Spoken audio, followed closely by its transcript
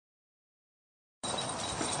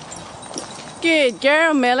Good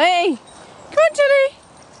girl, Millie. Come on, Tilly.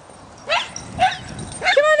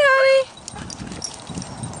 Come on, Harry.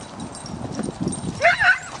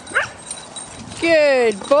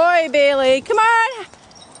 Good boy, Bailey. Come on.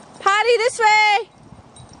 Patty, this way.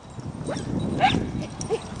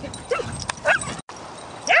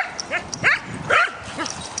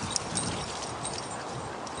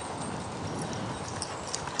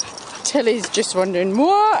 Tilly's just wondering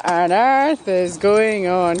what on earth is going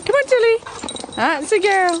on. Come on, Tilly. That's a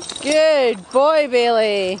girl. Good boy,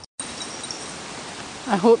 Bailey.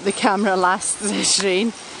 I hope the camera lasts this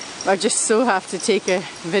rain. I just so have to take a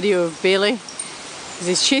video of Bailey because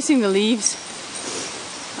he's chasing the leaves,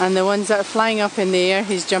 and the ones that are flying up in the air,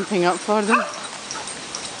 he's jumping up for them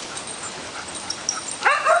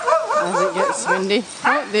as it gets windy.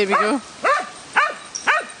 Oh, there we go.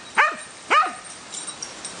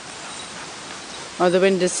 Oh, the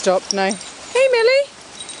wind has stopped now. Hey, Millie,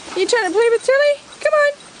 are you trying to play with Tilly? Come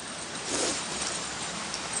on.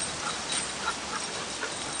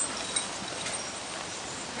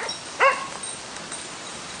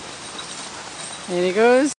 There he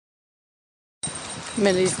goes.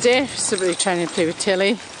 Millie's desperately trying to play with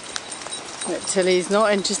Tilly, but Tilly's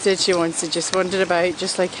not interested. She wants to just wander about,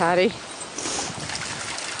 just like Harry.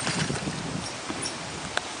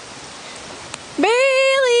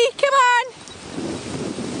 Bailey, come on!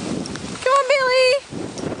 Come on, Bailey!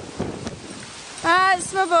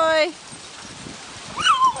 That's my boy.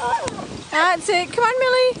 That's it. Come on,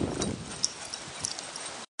 Millie.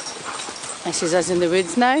 This is us in the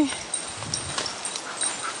woods now.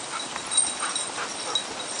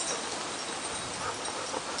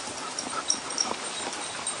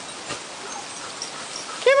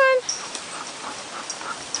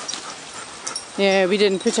 Yeah, we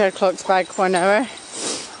didn't put our clocks back 1 hour.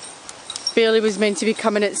 Bailey was meant to be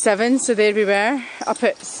coming at 7, so there we were, up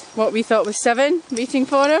at what we thought was 7, waiting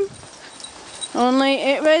for him. Only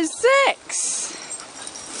it was 6.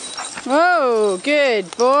 Whoa, good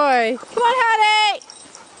boy. Come on, Harry!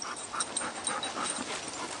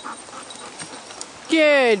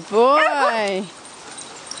 Good boy.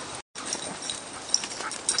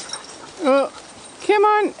 Oh, come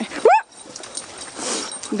on.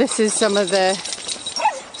 This is some of the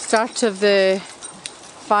start of the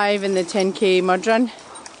 5 and the 10k mud run.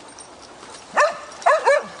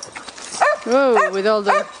 Whoa, with all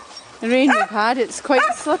the rain we've had, it's quite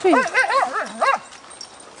slippy. Oh.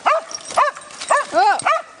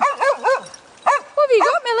 What have you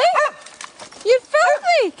got, Millie? You're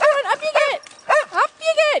filthy! Come on, up you get! Up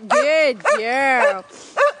you get! Good girl!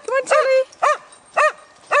 Come on, Tilly!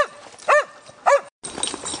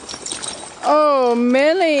 Oh,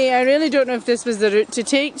 Millie, I really don't know if this was the route to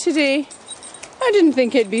take today. I didn't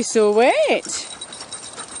think it'd be so wet.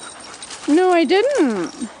 No, I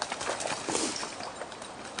didn't.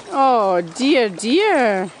 Oh, dear,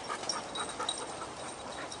 dear.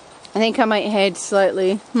 I think I might head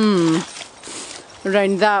slightly,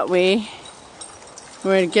 around that way,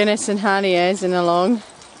 where Guinness and Harry is and along.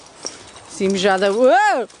 Seems rather,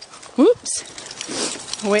 whoa! Whoops!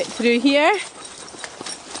 Wet through here.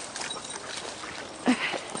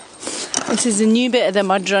 This is a new bit of the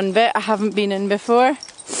mud run bit I haven't been in before.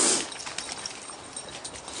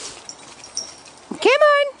 Come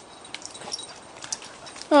on!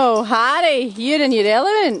 Oh, Harry, you're in your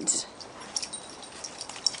element.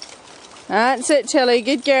 That's it, Tilly,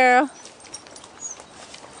 good girl.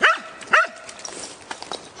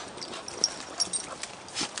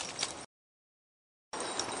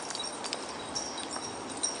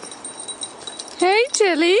 Hey,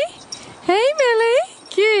 Tilly. Hey, Millie.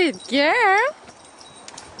 Good girl.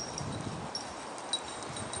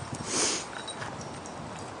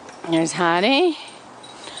 There's Harry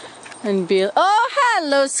and Bill. Oh,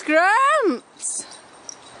 hello, Scrumps.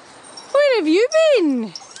 Where have you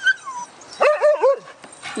been?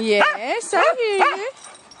 Yes, I hear you.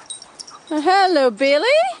 Oh, hello, Billy.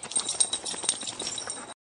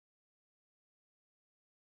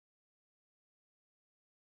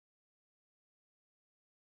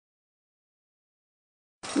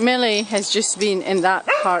 Millie has just been in that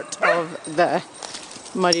part of the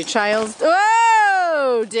muddy trials.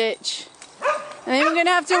 Whoa, ditch. I think I'm going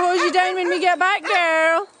to have to hose you down when we get back,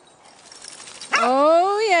 girl.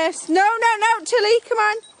 Oh, yes. No, no, no, Tilly, come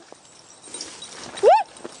on. Woo!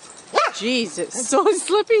 Jeez, it's so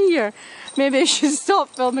slippy here. Maybe I should stop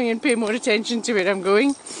filming and pay more attention to where I'm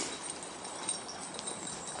going.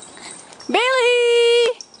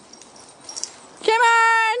 Bailey! Come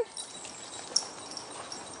on!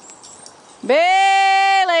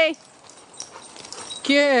 Bailey!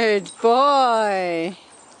 Good boy.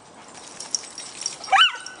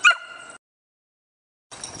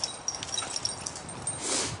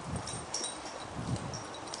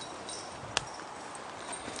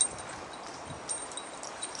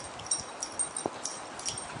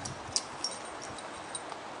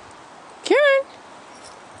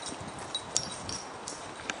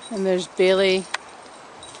 And there's Bailey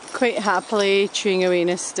quite happily chewing away on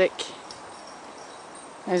a stick.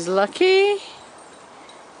 There's Lucky.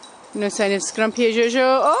 No sign of Scrumpy as usual.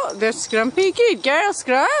 Oh, there's Scrumpy. Good girl,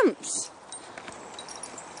 Scrumps.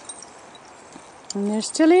 And there's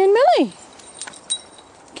Tilly and Millie.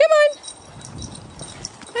 Come on.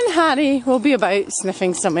 And Harry will be about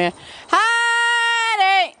sniffing somewhere.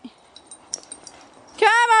 Harry!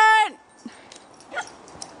 Come on!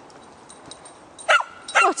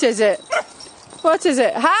 What is it? What is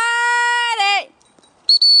it? Harry!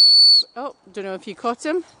 Oh, don't know if you caught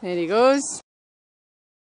him. There he goes.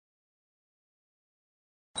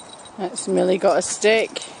 That's Millie got a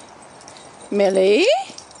stick. Millie?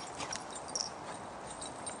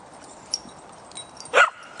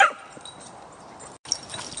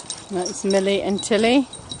 That's Millie and Tilly.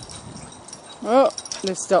 Oh,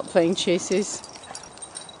 they've stopped playing chases.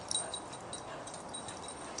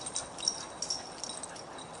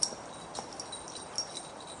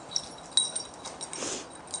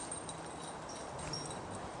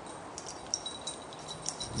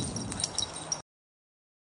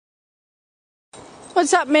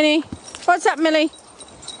 What's up, Minnie? What's up, Millie?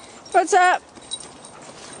 What's up?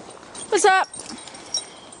 What's up?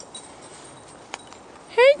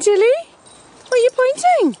 Hey, Tilly. What are you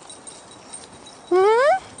pointing?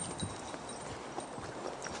 Hmm?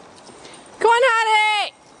 Come on,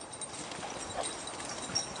 Harry.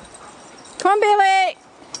 Come on, Billy.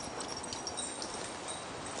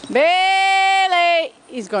 Billy.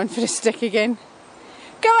 He's going for the stick again.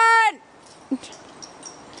 Come on.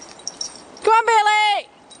 Come on, Billy.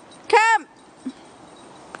 Come.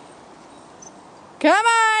 Come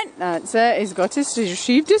on. That's it. He's got his, he's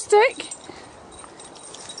retrieved his stick.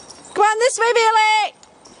 Come on this way, Billy.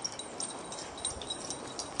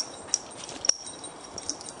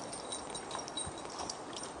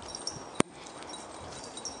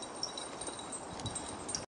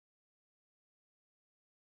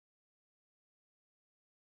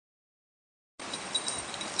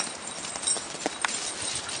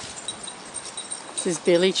 This is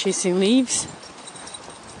Billy chasing leaves.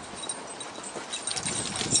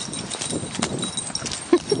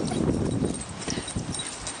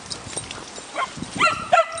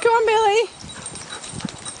 Come on, Billy.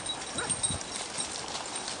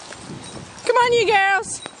 Come on, you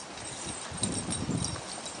girls.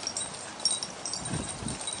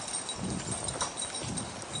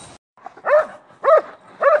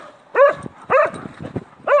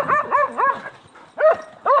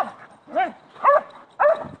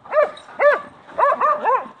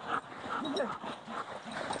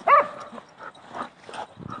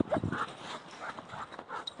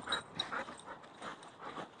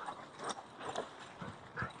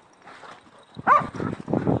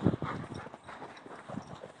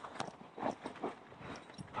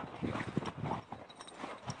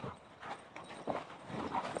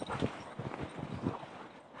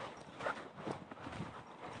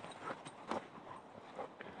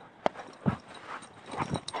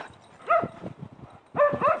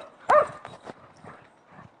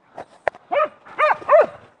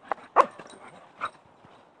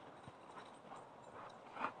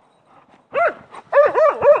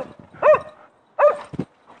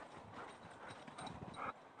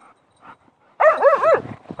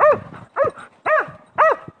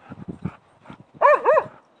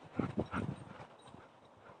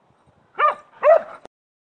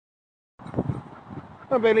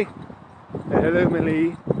 Hi, Billy. Hello,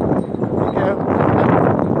 Millie. Go.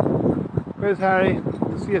 Where's Harry?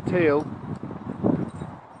 I see a tail.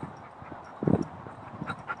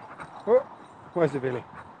 Oh, where's the Billy?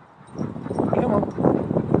 Come on.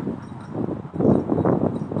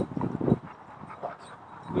 What?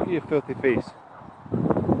 Look at your filthy face.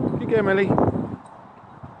 Keep going, Millie.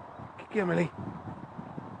 Keep going, Millie.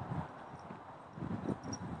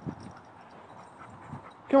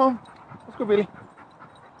 Come on. Let's go, Billy.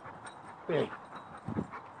 Billy.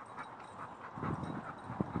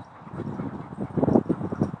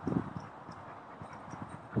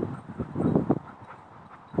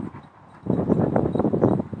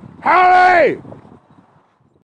 Harry!